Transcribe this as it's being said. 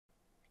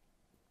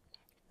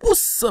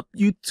What's up,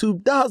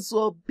 YouTube?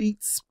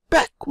 Doswellbeats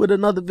back with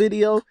another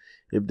video.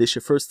 If this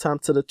your first time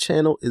to the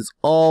channel, as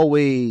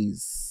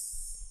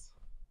always,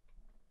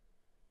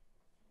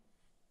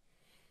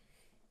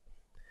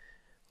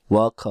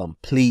 welcome.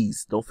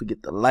 Please don't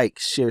forget to like,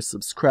 share,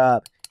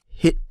 subscribe,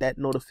 hit that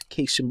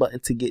notification button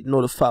to get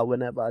notified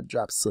whenever I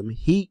drop some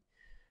heat.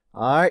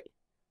 Alright,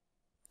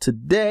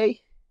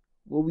 today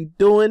what we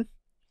doing,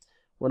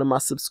 one of my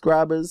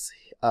subscribers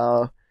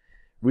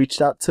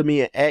reached out to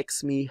me and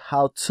asked me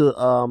how to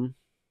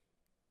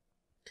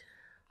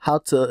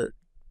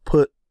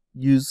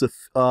use the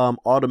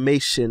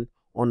automation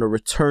on the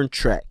return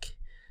track.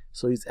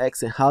 So he's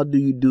asking, how do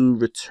you do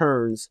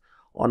returns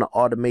on an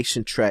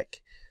automation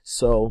track?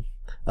 So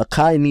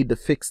Akai need to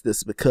fix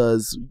this,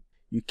 because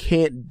you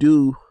can't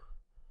do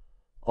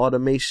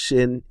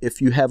automation if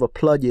you have a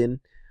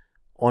plugin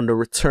on the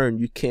return.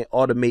 You can't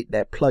automate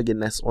that plugin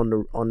that's on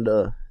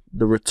the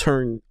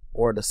return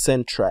or the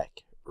send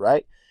track,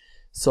 right?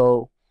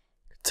 So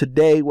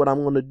today what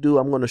I'm going to do,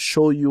 I'm going to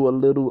show you a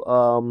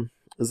little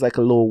it's like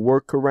a little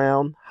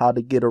workaround how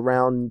to get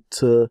around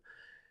to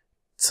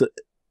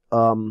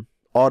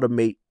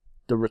automate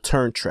the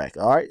return track.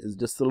 All right, it's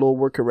just a little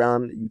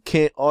workaround. You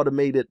can't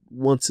automate it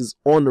once it's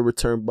on the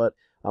return, but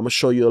I'm going to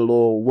show you a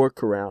little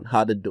workaround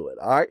how to do it.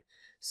 All right,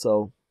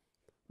 so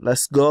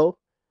let's go,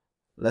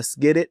 let's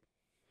get it.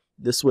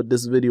 This is what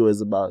this video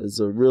is about. It's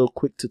a real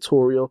quick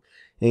tutorial,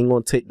 ain't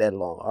gonna take that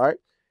long. All right,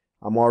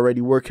 I'm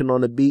already working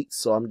on the beat,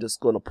 so I'm just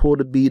gonna pull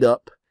the beat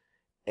up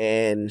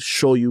and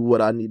show you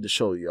what I need to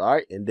show you. All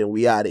right, and then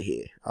we out of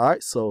here. All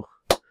right, so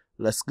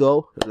let's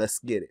go, let's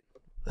get it.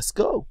 Let's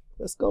go,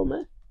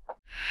 man.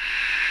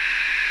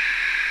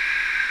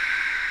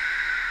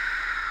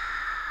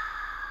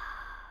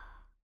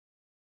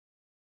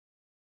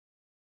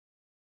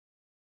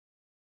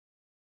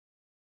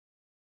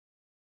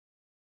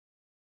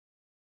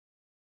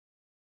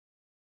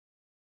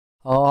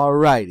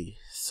 Alrighty,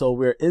 so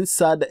we're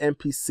inside the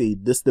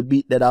MPC. This is the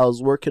beat that I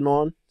was working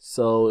on.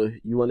 So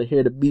you want to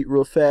hear the beat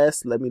real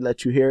fast? Let me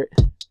let you hear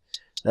it.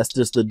 That's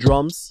just the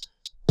drums.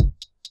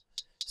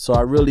 So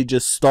I really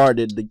just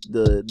started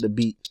the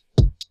beat.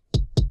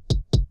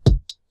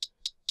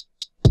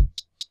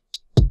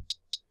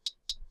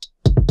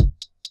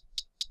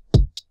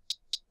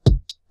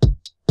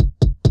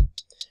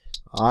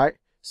 Alright,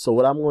 so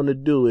what I'm going to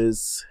do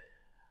is,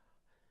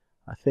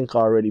 I think I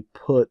already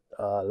put,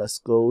 let's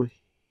go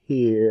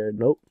here.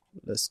 Nope,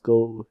 let's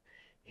go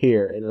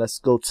here, and let's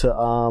go to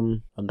I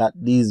got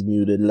these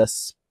muted.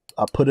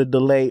 I put a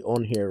delay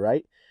on here,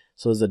 right?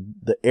 So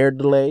the air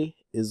delay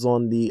is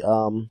on the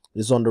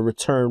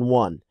return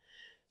one.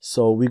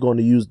 So we're going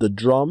to use the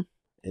drum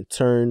and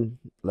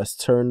let's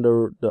turn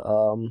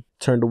the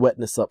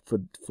wetness up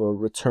for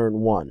return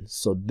one.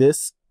 So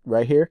this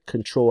right here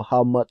control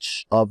how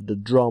much of the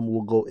drum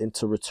will go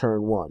into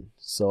return one.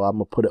 So I'm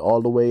gonna put it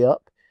all the way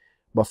up.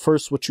 But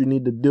first, what you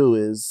need to do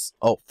is,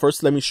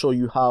 first let me show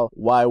you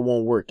why it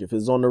won't work if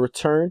it's on the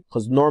return.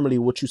 Because normally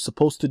what you're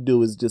supposed to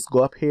do is just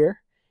go up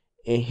here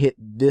and hit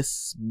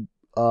this,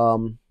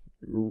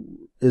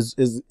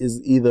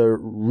 is either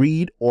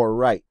read or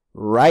write.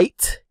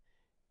 Write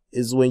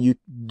is when you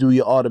do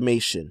your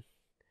automation.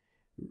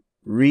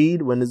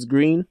 Read, when it's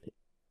green,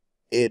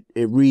 it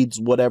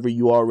reads whatever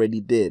you already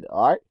did.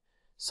 All right,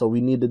 so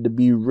we needed to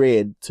be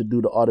red to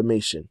do the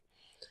automation.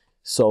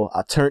 So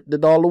I turned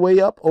it all the way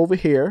up over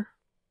here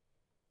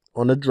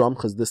on the drum,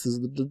 because this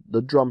is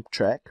the drum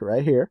track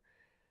right here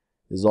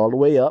is all the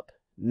way up.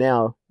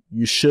 Now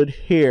you should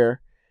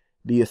hear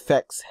the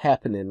effects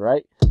happening,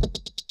 right?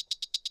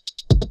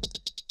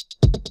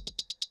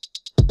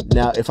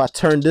 Now if I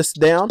turn this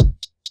down,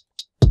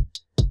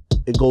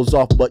 it goes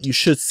off, but you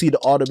should see the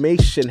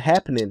automation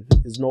happening.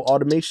 There's no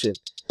automation.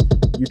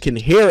 You can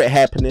hear it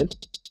happening,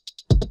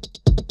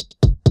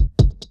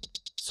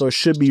 so it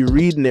should be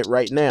reading it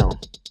right now.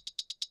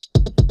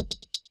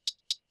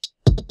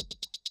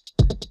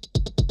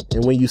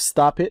 And when you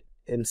stop it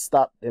and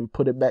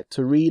put it back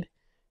to read,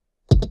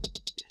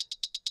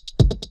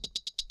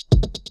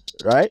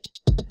 right?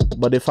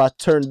 But if I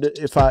turn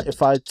this,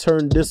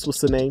 what's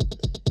the name?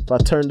 If I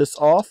turn this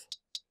off,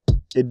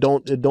 it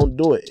don't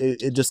do it.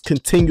 It just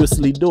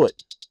continuously do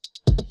it.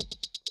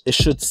 It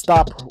should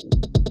stop.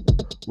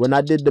 When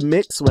I did the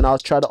mix, when I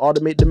tried to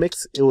automate the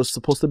mix, it was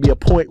supposed to be a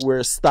point where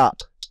it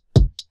stopped,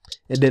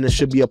 and then it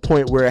should be a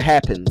point where it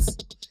happens,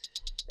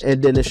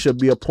 and then it should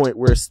be a point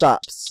where it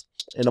stops,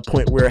 and a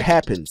point where it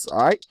happens.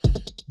 All right,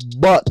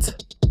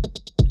 but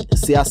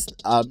see,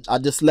 I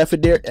just left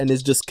it there, and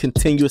it's just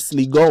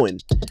continuously going,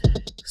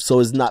 so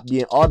it's not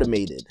being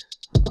automated.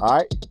 All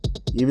right,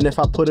 even if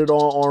I put it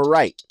on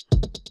right,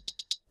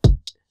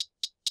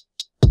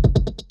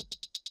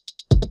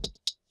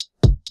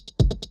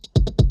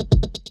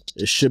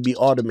 it should be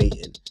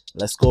automating.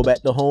 Let's go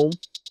back to home,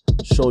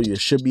 show you.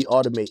 It should be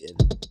automating,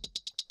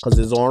 because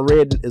it's on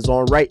red, it's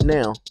on right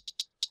now.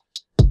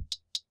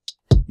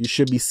 You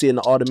should be seeing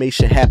the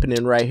automation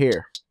happening right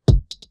here.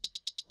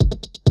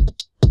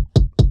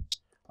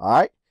 All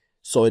right,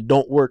 so it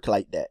don't work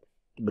like that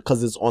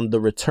because it's on the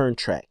return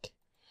track.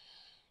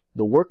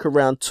 the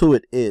workaround to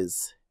it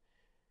is,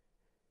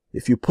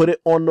 if you put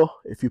it on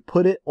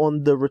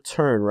the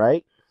return,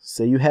 right?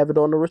 Say you have it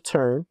on the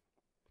return,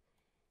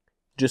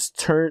 just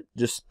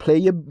play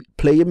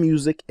your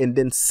music and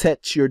then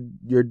set your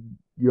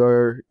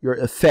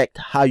effect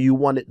how you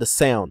want it to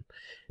sound.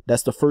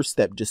 That's the first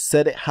step. Just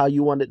set it how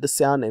you want it to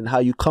sound and how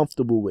you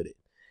comfortable with it.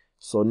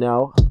 So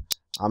now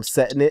I'm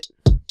setting it.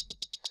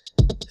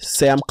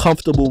 Say I'm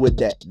comfortable with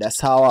that. That's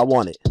how I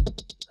want it.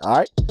 All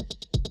right.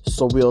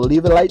 So we'll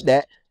leave it like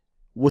that.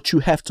 What you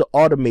have to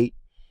automate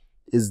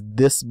is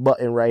this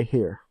button right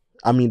here.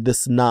 I mean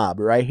this knob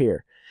right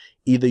here.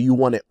 Either you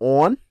want it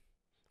on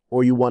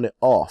or you want it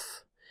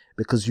off,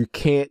 because you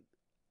can't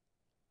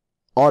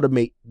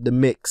automate the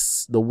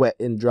mix, the wet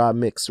and dry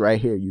mix right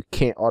here. You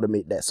can't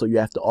automate that. So you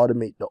have to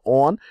automate the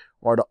on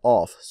or the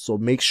off. So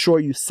make sure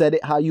you set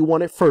it how you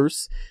want it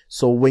first.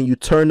 So when you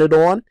turn it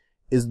on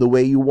is the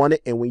way you want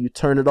it, and when you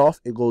turn it off,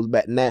 it goes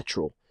back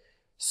natural.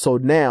 So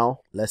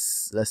now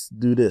let's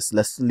do this.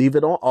 Let's leave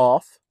it on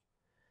off,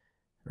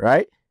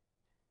 right?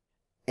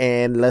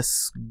 And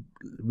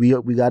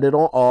we got it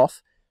on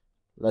off.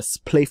 Let's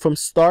play from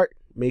start.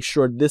 Make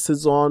sure this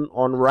is on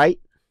right.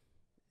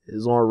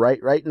 It's on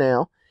right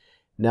now.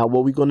 Now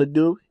what we're gonna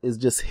do is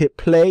just hit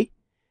play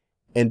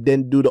and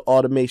then do the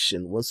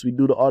automation. Once we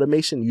do the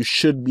automation, you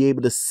should be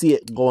able to see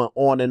it going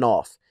on and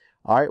off.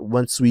 All right,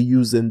 once we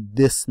using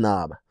this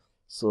knob.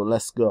 So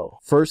let's go.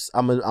 First,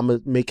 I'm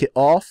gonna make it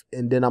off,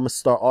 and then I'm gonna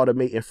start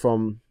automating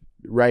from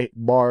right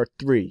bar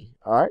 3.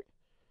 All right.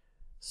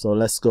 So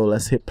let's go.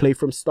 Let's hit play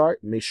from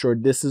start. Make sure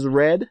this is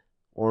red,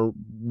 or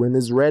when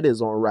it's red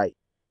is on right.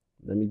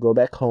 Let me go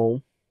back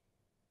home.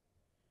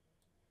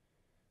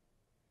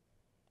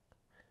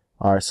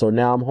 All right, so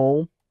now I'm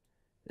home.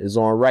 It's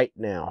on right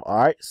now. All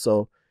right,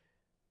 so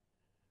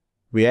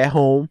we're at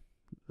home.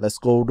 Let's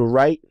go to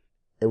right,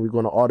 and we're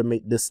going to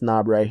automate this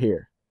knob right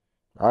here.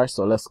 All right,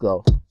 so let's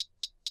go.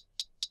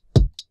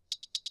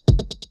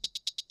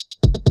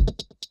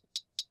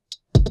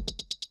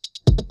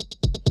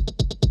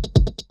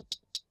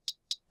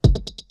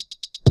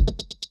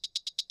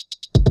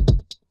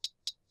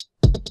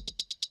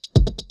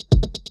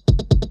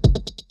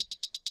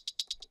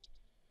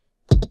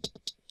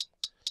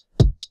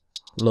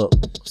 Look,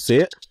 see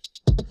it?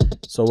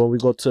 So when we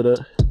go to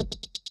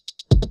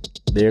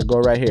there you go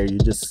right here. You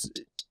just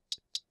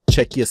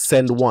check your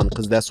send one,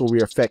 because that's what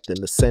we're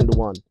affecting, the send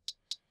one.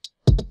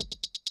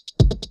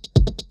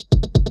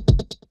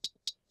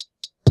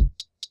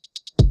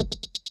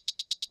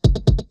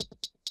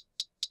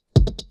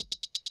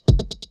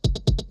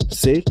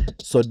 See?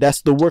 So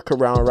that's the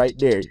workaround right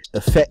there.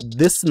 Affect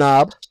this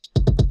knob.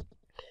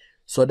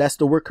 So that's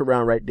the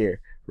workaround right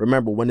there.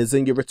 Remember, when it's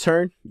in your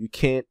return, you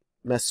can't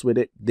mess with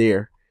it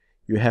there.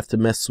 You have to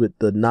mess with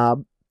the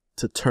knob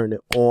to turn it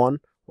on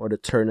or to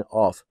turn it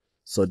off.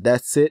 So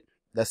that's it.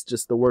 That's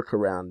just the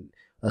workaround.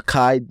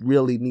 Akai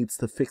really needs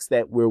to fix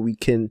that, where we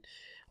can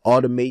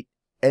automate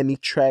any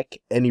track,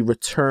 any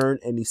return,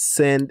 any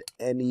send,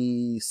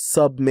 any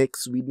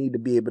submix. We need to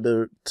be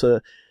able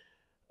to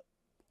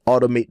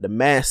automate the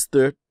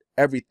master,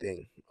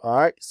 everything. All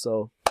right.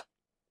 So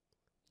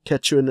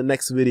catch you in the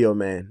next video,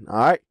 man. All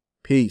right.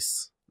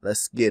 Peace.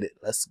 Let's get it.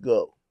 Let's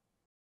go.